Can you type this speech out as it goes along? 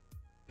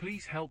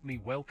Please help me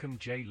welcome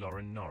J.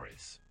 Lauren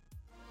Norris.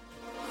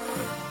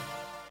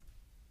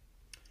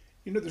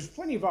 You know, there's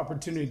plenty of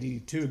opportunity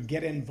to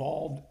get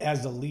involved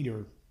as a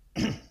leader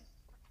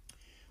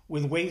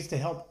with ways to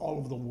help all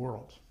over the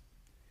world.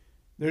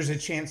 There's a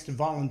chance to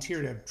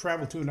volunteer to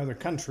travel to another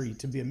country,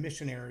 to be a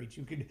missionary.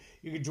 You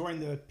could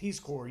join the Peace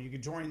Corps. You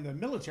could join the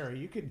military.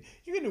 You could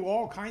do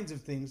all kinds of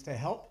things to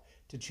help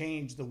to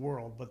change the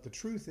world. But the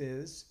truth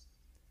is,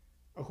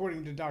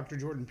 according to Dr.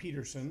 Jordan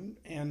Peterson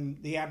and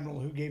the admiral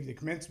who gave the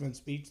commencement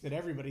speech that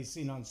everybody's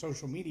seen on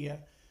social media,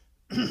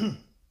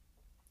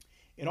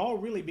 it all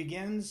really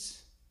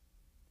begins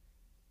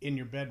in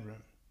your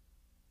bedroom.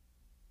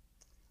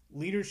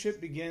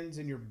 Leadership begins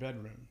in your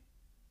bedroom.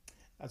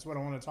 That's what I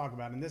want to talk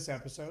about in this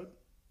episode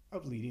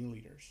of Leading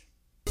Leaders.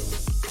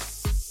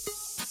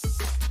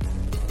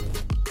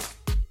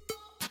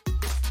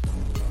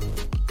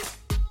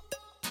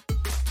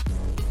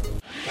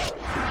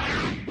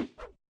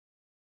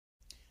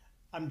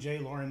 I'm J.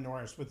 Lauren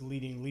Norris with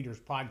Leading Leaders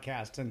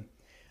podcast, and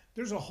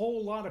there's a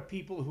whole lot of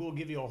people who will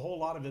give you a whole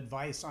lot of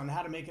advice on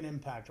how to make an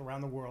impact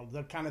around the world,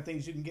 the kind of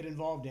things you can get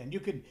involved in. You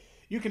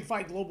can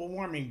fight global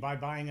warming by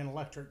buying an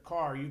electric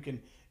car. You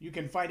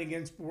can fight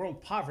against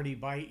world poverty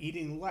by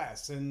eating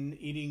less and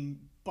eating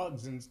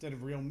bugs instead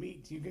of real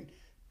meat. You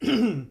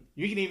can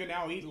you can even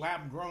now eat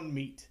lab-grown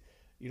meat.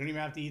 You don't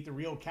even have to eat the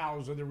real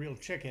cows or the real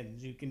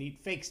chickens. You can eat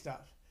fake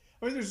stuff.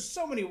 I mean, there's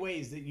so many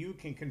ways that you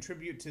can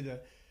contribute to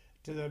the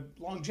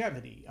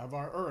longevity of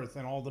our earth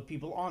and all the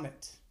people on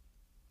it.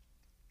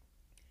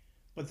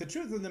 But the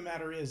truth of the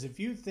matter is, if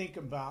you think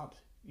about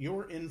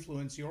your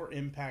influence, your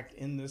impact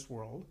in this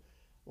world,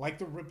 like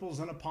the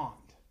ripples in a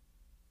pond,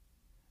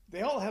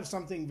 they all have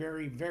something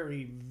very,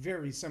 very,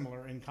 very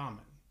similar in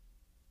common.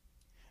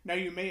 Now,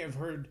 you may have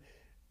heard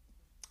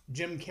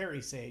Jim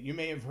Carrey say it. You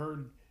may have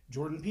heard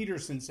Jordan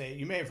Peterson say it.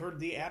 You may have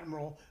heard the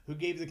admiral who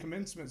gave the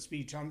commencement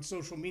speech on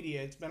social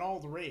media. It's been all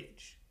the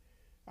rage.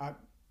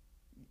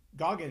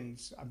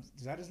 Goggins,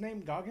 is that his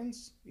name?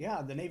 Goggins?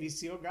 Yeah, the Navy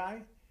SEAL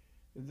guy,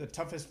 the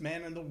toughest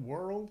man in the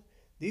world.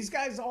 These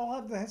guys all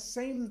have the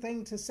same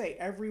thing to say,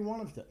 every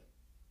one of them.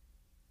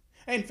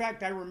 In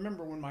fact, I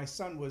remember when my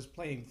son was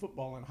playing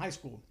football in high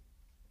school,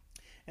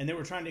 and they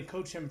were trying to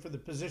coach him for the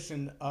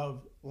position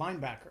of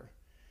linebacker.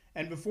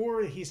 And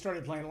before he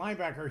started playing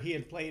linebacker, he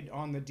had played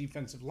on the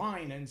defensive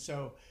line, and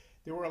so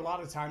there were a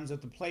lot of times that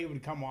the play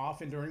would come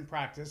off and during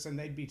practice, and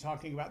they'd be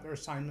talking about their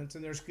assignments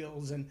and their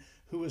skills and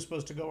who was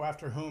supposed to go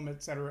after whom,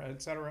 et cetera,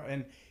 et cetera.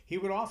 And he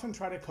would often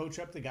try to coach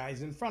up the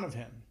guys in front of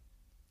him.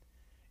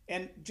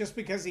 And just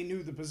because he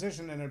knew the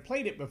position and had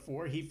played it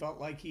before, he felt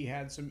like he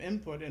had some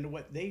input into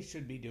what they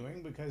should be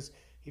doing, because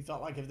he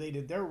felt like if they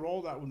did their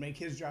role, that would make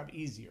his job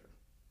easier.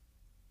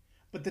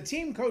 But the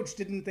team coach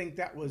didn't think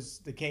that was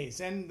the case,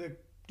 and the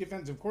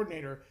defensive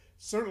coordinator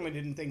certainly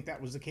didn't think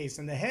that was the case,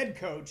 and the head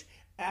coach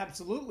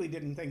absolutely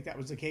didn't think that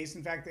was the case.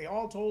 In fact, they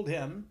all told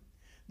him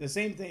the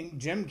same thing.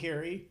 Jim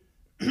Carrey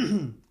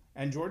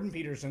and Jordan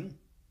Peterson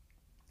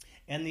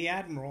and the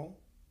admiral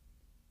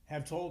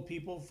have told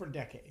people for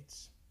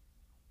decades.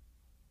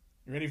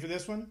 You ready for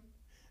this one?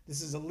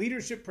 This is a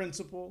leadership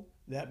principle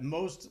that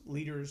most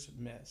leaders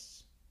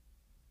miss.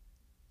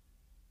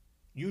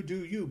 You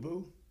do you,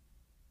 boo.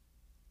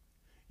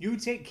 You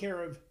take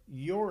care of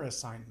your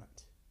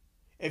assignment.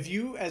 If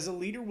you, as a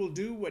leader, will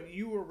do what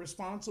you are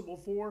responsible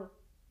for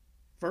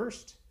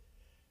first,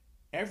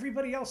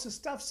 everybody else's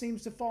stuff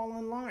seems to fall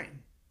in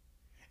line.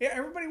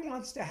 Everybody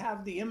wants to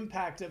have the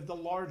impact of the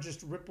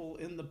largest ripple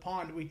in the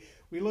pond.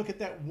 We look at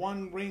that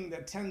one ring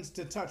that tends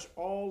to touch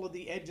all of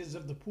the edges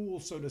of the pool,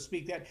 so to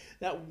speak,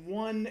 that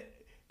one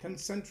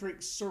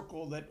concentric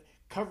circle that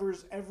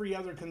covers every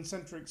other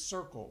concentric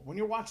circle. When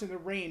you're watching the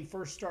rain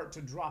first start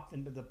to drop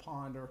into the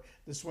pond or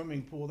the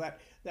swimming pool,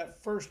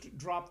 that first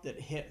drop that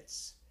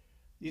hits,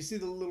 you see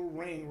the little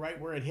ring right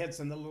where it hits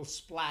and the little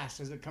splash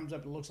as it comes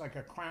up. It looks like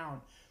a crown.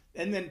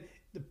 And then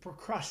the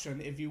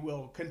percussion, if you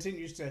will,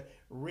 continues to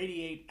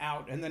radiate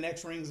out. And the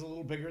next ring's a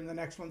little bigger, and the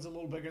next one's a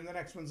little bigger, and the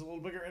next one's a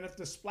little bigger. And if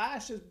the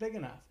splash is big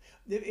enough,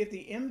 if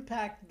the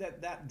impact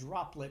that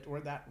droplet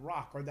or that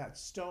rock or that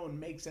stone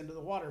makes into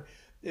the water,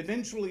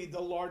 eventually the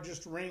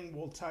largest ring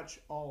will touch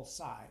all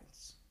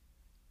sides.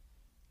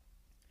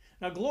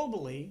 Now,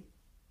 globally,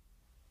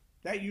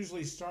 that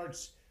usually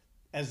starts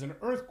as an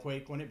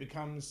earthquake when it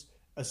becomes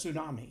a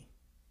tsunami.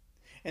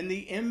 And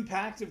the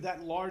impact of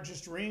that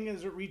largest ring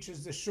as it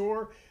reaches the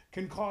shore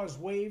can cause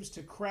waves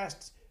to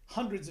crest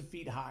hundreds of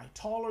feet high,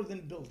 taller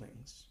than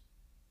buildings.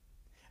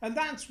 And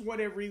that's what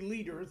every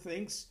leader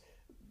thinks,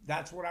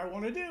 that's what I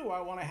want to do.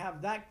 I want to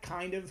have that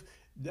kind of,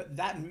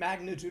 that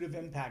magnitude of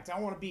impact. I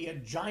want to be a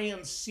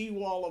giant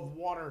seawall of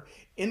water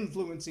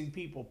influencing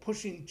people,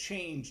 pushing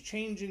change,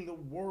 changing the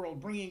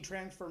world, bringing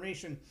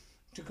transformation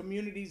to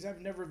communities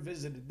I've never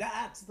visited.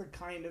 That's the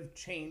kind of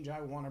change I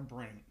want to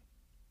bring.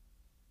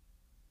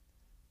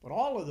 But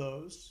all of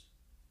those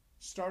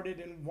started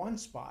in one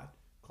spot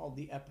called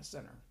the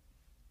epicenter.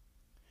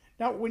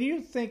 Now, when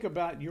you think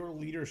about your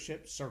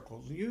leadership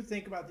circles, you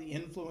think about the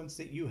influence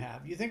that you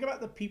have, you think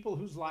about the people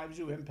whose lives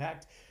you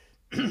impact,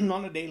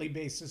 on a daily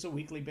basis, a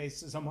weekly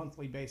basis, a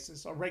monthly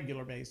basis, a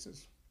regular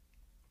basis.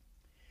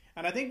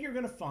 And I think you're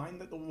going to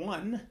find that the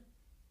one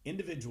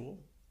individual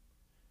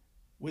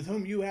with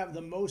whom you have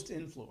the most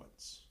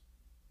influence,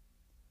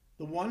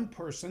 the one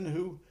person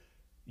who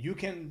you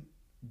can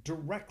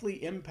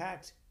directly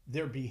impact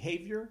their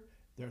behavior,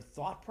 their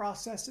thought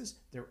processes,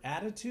 their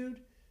attitude,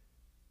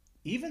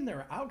 even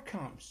their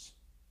outcomes,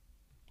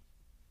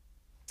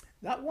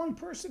 that one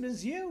person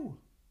is you.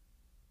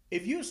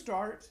 If you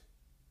start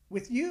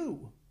with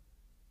you,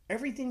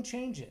 everything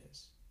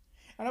changes.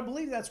 And I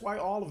believe that's why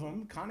all of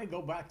them kind of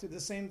go back to the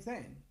same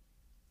thing.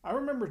 I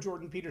remember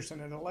Jordan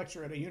Peterson in a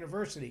lecture at a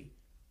university.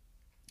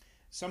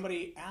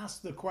 Somebody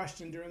asked the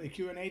question during the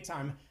Q&A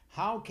time,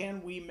 how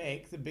can we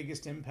make the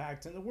biggest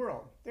impact in the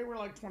world? They were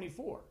like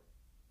 24.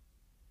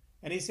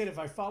 And he said, if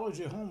I followed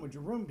you home, would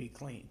your room be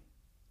clean?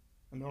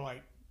 And they're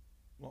like,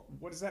 well,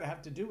 what does that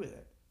have to do with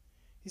it?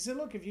 He said,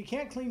 look, if you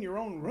can't clean your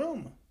own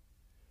room,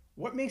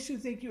 what makes you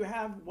think you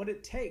have what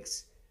it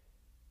takes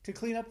to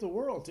clean up the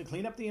world, to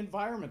clean up the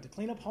environment, to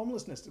clean up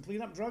homelessness, to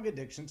clean up drug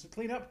addiction, to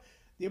clean up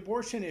the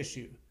abortion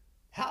issue?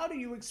 How do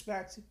you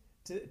expect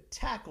to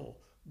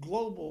tackle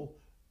global,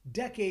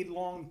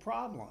 decade-long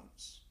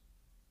problems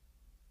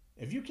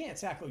if you can't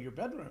tackle your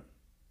bedroom?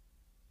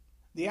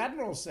 The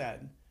Admiral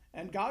said,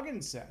 and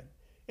Goggins said,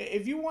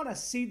 if you want to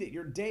see that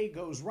your day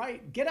goes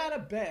right, get out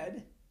of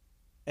bed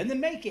and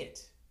then make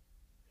it.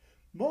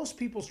 Most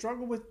people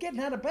struggle with getting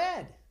out of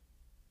bed.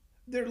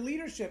 Their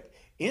leadership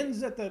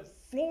ends at the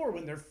floor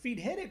when their feet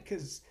hit it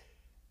because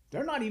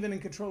they're not even in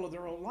control of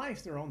their own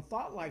life, their own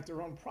thought life,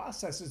 their own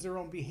processes, their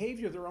own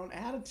behavior, their own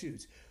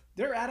attitudes.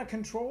 They're out of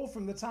control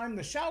from the time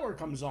the shower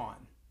comes on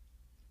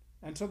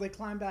until they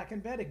climb back in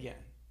bed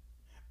again.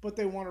 But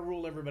they want to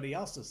rule everybody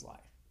else's life.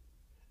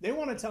 They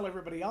want to tell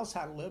everybody else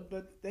how to live,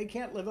 but they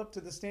can't live up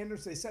to the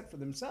standards they set for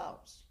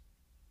themselves.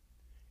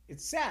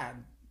 It's sad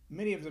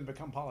many of them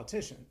become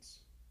politicians.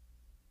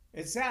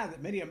 It's sad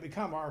that many of them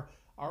become our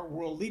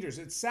world leaders.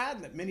 It's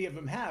sad that many of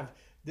them have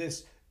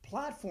this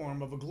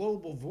platform of a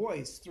global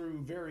voice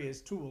through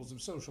various tools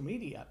of social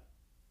media.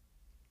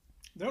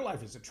 Their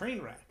life is a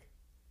train wreck.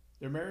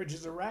 Their marriage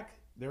is a wreck.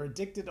 They're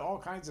addicted to all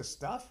kinds of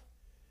stuff.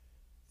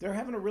 They're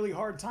having a really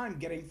hard time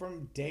getting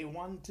from day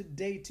one to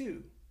day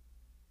two.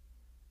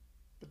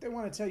 But they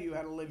want to tell you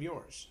how to live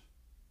yours.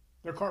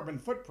 Their carbon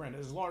footprint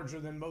is larger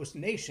than most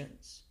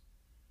nations.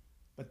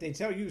 But they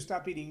tell you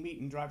stop eating meat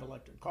and drive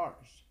electric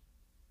cars.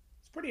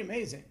 It's pretty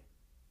amazing.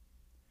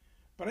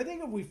 But I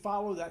think if we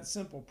follow that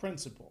simple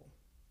principle,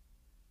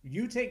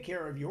 you take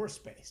care of your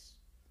space.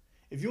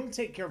 If you'll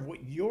take care of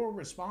what you're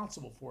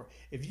responsible for,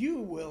 if you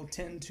will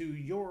tend to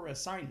your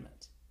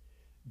assignment,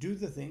 do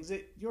the things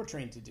that you're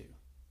trained to do,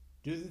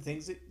 do the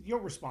things that you're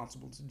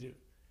responsible to do.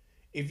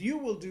 If you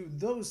will do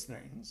those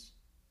things,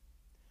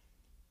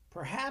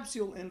 perhaps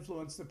you'll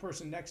influence the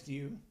person next to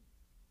you,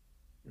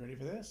 you ready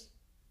for this,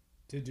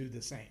 to do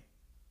the same.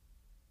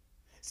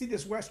 See,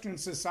 this Western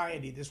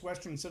society, this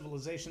Western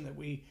civilization that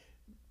we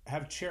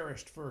have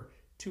cherished for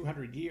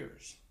 200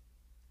 years,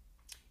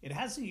 it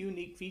has a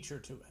unique feature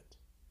to it.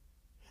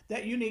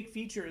 That unique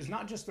feature is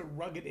not just the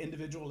rugged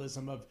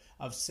individualism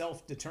of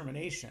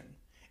self-determination.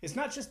 It's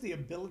not just the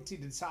ability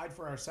to decide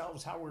for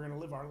ourselves how we're going to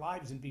live our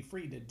lives and be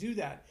free to do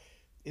that.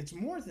 It's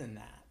more than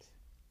that.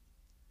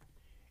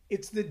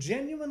 It's the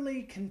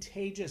genuinely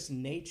contagious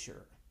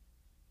nature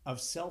of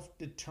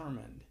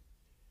self-determined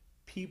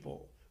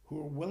people who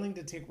are willing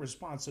to take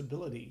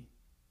responsibility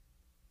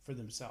for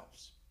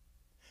themselves,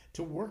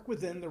 to work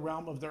within the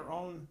realm of their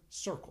own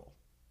circle,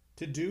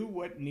 to do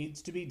what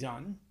needs to be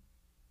done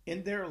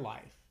in their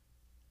life.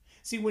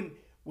 See,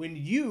 when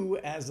you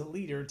as a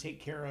leader take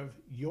care of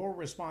your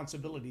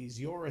responsibilities,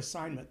 your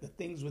assignment, the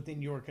things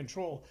within your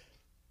control,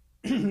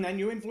 and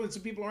you influence the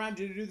people around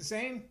you to do the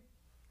same,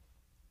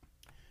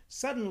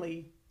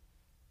 suddenly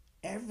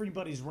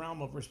everybody's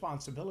realm of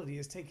responsibility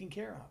is taken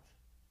care of.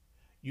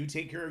 You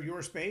take care of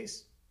your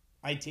space,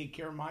 I take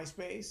care of my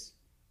space.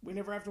 We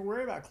never have to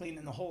worry about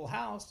cleaning the whole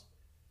house.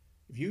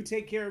 If you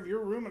take care of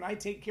your room and I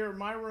take care of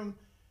my room,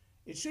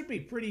 it should be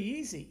pretty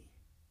easy.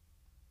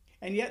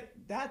 And yet,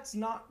 that's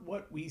not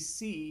what we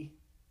see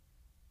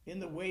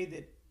in the way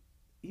that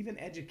even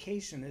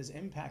education is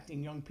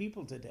impacting young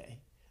people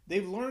today.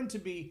 They've learned to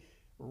be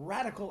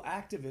radical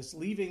activists,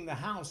 leaving the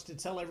house to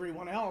tell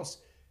everyone else,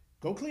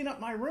 go clean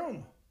up my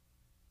room.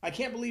 I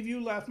can't believe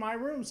you left my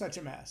room such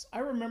a mess. I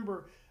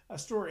remember a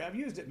story. I've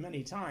used it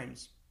many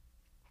times.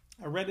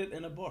 I read it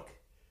in a book,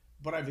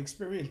 but I've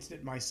experienced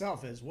it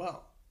myself as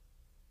well.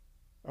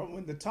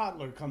 When the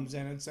toddler comes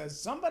in and says,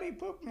 somebody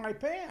pooped my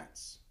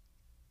pants.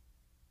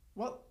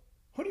 Well,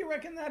 who do you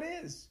reckon that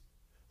is?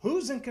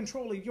 Who's in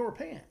control of your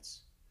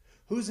pants?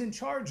 Who's in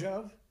charge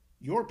of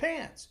your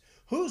pants?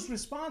 Who's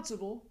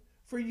responsible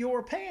for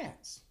your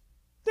pants?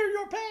 They're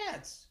your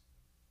pants.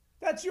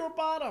 That's your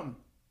bottom.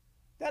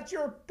 That's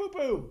your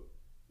poo-poo.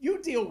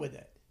 You deal with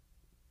it.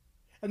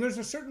 And there's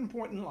a certain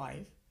point in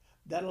life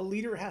that a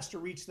leader has to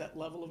reach that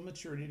level of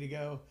maturity to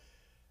go,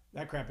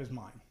 that crap is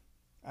mine.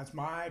 That's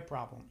my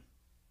problem.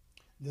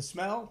 The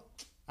smell,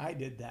 I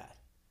did that.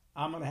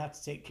 I'm going to have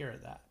to take care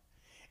of that.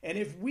 And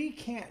if we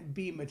can't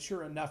be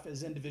mature enough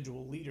as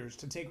individual leaders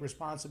to take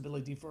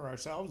responsibility for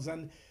ourselves,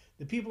 then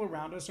the people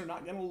around us are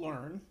not going to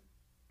learn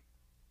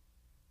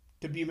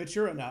to be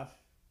mature enough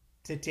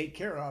to take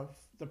care of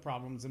the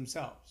problems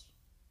themselves.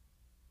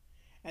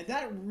 And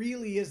that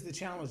really is the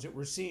challenge that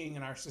we're seeing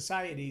in our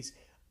societies.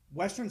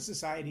 Western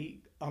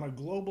society on a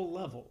global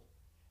level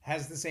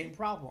has the same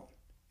problem.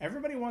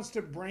 Everybody wants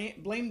to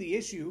blame the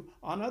issue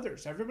on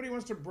others. Everybody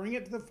wants to bring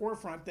it to the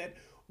forefront that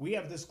we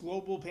have this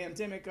global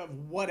pandemic of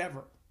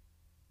whatever.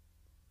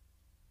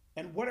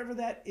 And whatever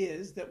that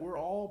is that we're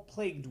all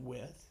plagued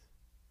with,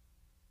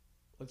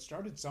 it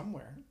started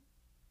somewhere.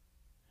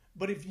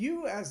 But if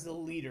you as the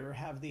leader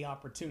have the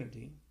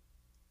opportunity,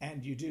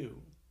 and you do,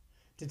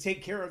 to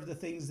take care of the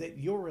things that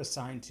you're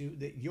assigned to,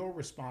 that you're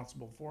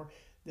responsible for,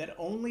 that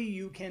only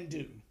you can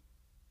do,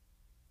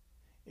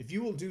 if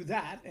you will do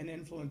that and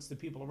influence the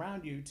people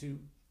around you to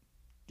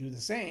do the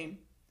same,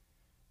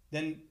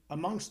 then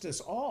amongst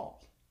us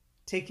all,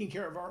 taking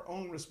care of our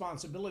own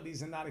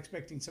responsibilities and not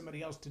expecting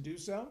somebody else to do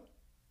so,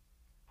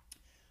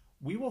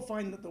 we will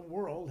find that the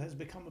world has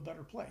become a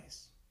better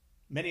place.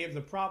 Many of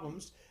the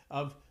problems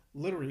of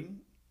littering,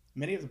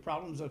 many of the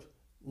problems of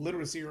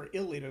literacy or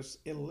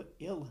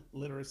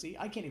illiteracy,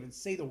 I can't even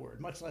say the word,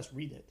 much less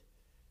read it.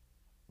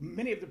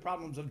 Many of the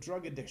problems of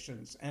drug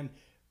addictions and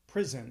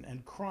prison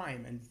and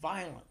crime and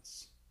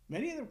violence,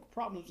 many of the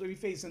problems that we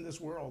face in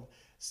this world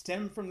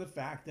stem from the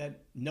fact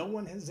that no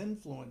one has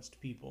influenced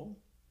people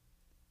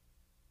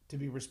to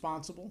be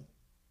responsible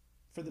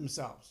for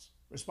themselves,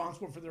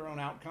 responsible for their own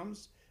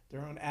outcomes,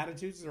 their own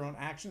attitudes, their own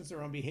actions,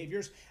 their own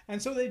behaviors. And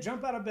so they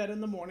jump out of bed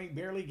in the morning,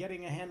 barely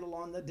getting a handle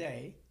on the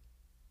day.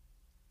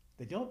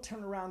 They don't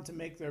turn around to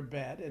make their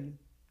bed and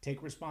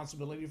take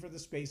responsibility for the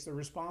space they're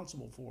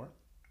responsible for.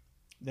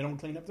 They don't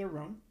clean up their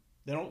room.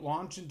 They don't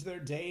launch into their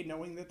day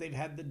knowing that they've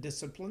had the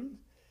discipline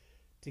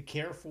to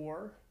care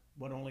for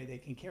what only they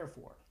can care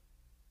for.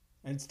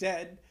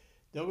 Instead,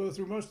 they'll go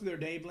through most of their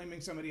day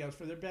blaming somebody else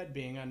for their bed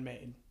being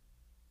unmade.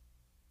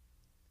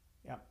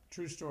 Yeah,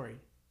 true story.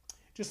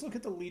 Just look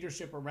at the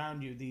leadership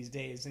around you these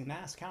days and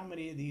ask how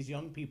many of these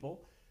young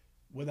people,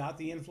 without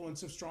the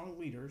influence of strong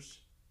leaders,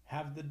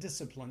 have the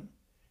discipline,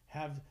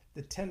 have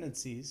the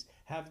tendencies,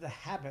 have the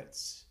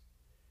habits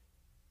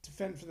to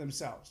fend for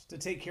themselves, to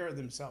take care of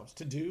themselves,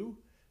 to do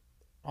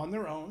on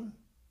their own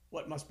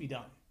what must be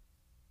done.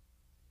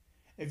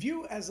 If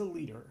you as a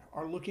leader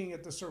are looking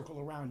at the circle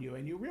around you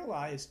and you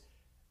realize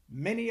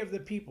many of the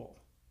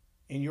people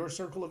in your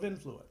circle of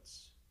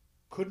influence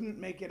couldn't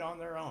make it on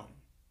their own,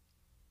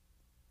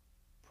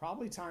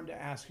 probably time to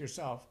ask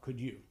yourself, could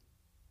you?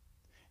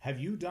 Have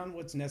you done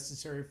what's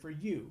necessary for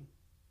you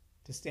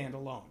to stand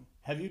alone?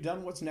 Have you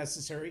done what's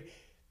necessary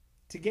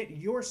to get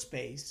your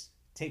space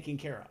taken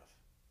care of?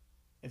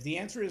 If the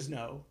answer is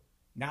no,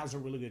 now's a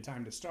really good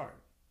time to start.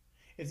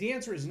 If the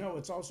answer is no,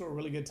 it's also a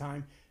really good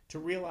time to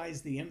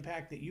realize the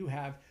impact that you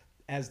have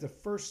as the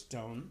first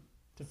stone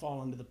to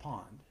fall into the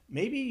pond.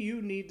 Maybe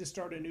you need to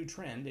start a new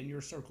trend in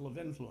your circle of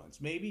influence.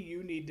 Maybe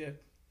you need to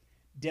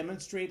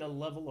demonstrate a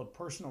level of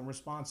personal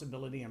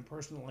responsibility and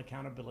personal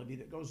accountability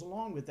that goes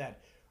along with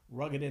that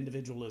rugged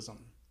individualism.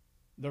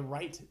 The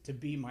right to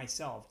be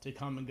myself, to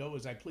come and go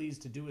as I please,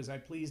 to do as I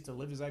please, to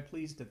live as I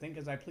please, to think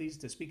as I please,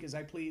 to speak as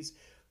I please.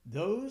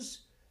 Those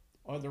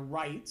are the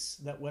rights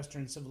that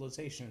Western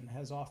civilization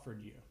has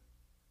offered you.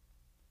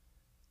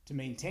 To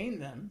maintain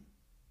them,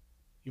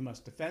 you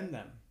must defend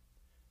them.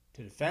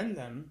 To defend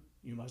them,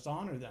 you must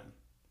honor them.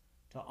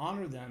 To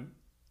honor them,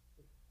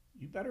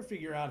 you better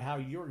figure out how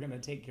you're going to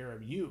take care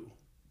of you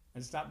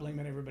and stop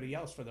blaming everybody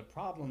else for the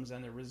problems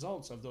and the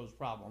results of those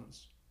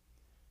problems.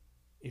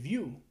 If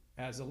you,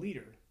 as a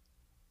leader,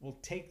 will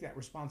take that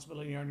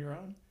responsibility on your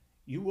own,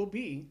 you will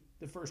be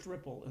the first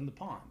ripple in the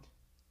pond.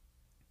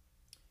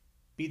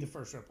 Be the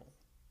first ripple.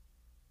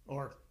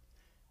 Or,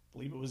 I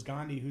believe it was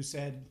Gandhi who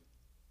said,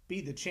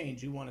 be the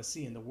change you want to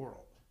see in the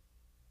world.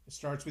 It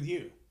starts with you.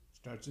 It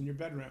starts in your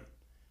bedroom.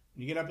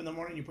 When you get up in the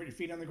morning, you put your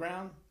feet on the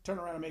ground, turn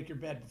around and make your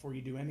bed before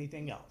you do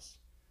anything else.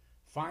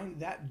 Find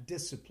that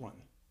discipline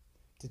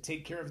to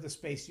take care of the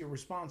space you're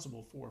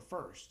responsible for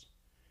first.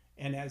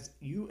 And as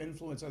you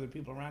influence other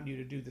people around you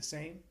to do the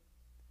same,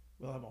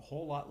 we'll have a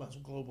whole lot less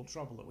global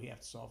trouble that we have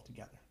to solve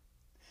together.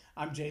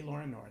 I'm J.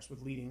 Loren Norris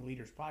with Leading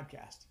Leaders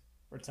Podcast,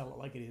 or Tell It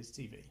Like It Is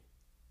TV.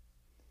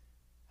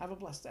 Have a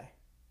blessed day.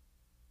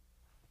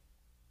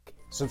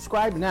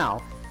 Subscribe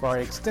now for our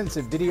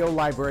extensive video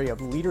library of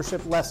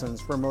leadership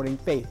lessons promoting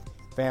faith,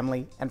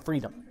 family, and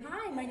freedom.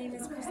 Hi, my name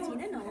is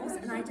Christina Knowles,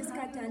 and I just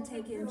got done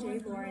taking Jay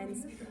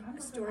Loren's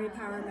Story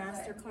Power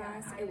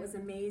Masterclass. It was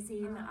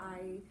amazing.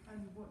 I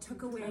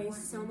took away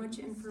so much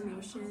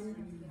information.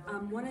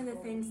 One of the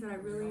things that I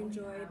really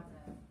enjoyed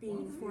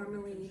being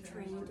formally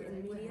trained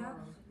in media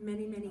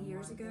many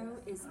years ago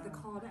is the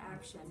call to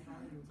action.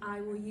 I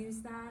will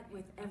use that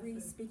with every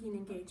speaking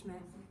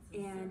engagement,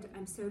 and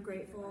I'm so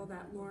grateful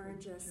that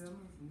Loren just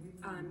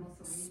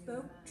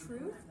spoke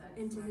truth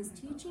into his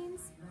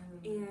teachings,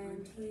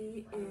 and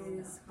he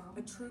is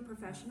a true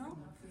professional.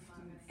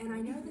 And I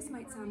know this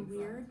might sound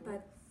weird,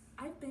 but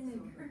I've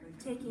been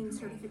taking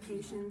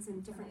certifications in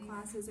different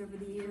classes over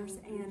the years,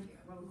 and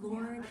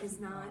Lauren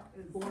is not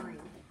boring.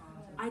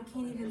 I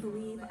can't even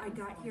believe I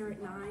got here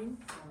at 9,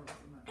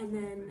 and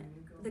then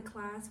the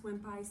class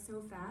went by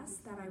so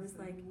fast that I was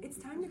like, it's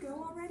time to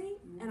go already?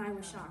 And I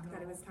was shocked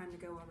that it was time to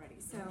go already.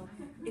 So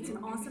it's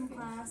an awesome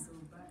class.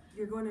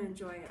 You're going to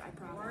enjoy it, I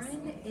promise.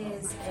 Lauren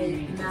is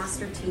a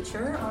master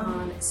teacher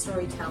on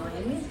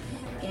storytelling,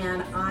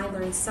 and I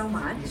learned so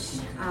much.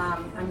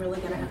 I'm really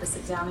going to have to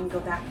sit down and go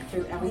back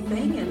through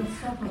everything, and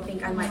I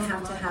think I might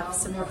have to have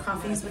some more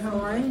coffees with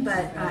Lauren,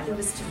 but it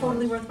was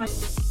totally worth my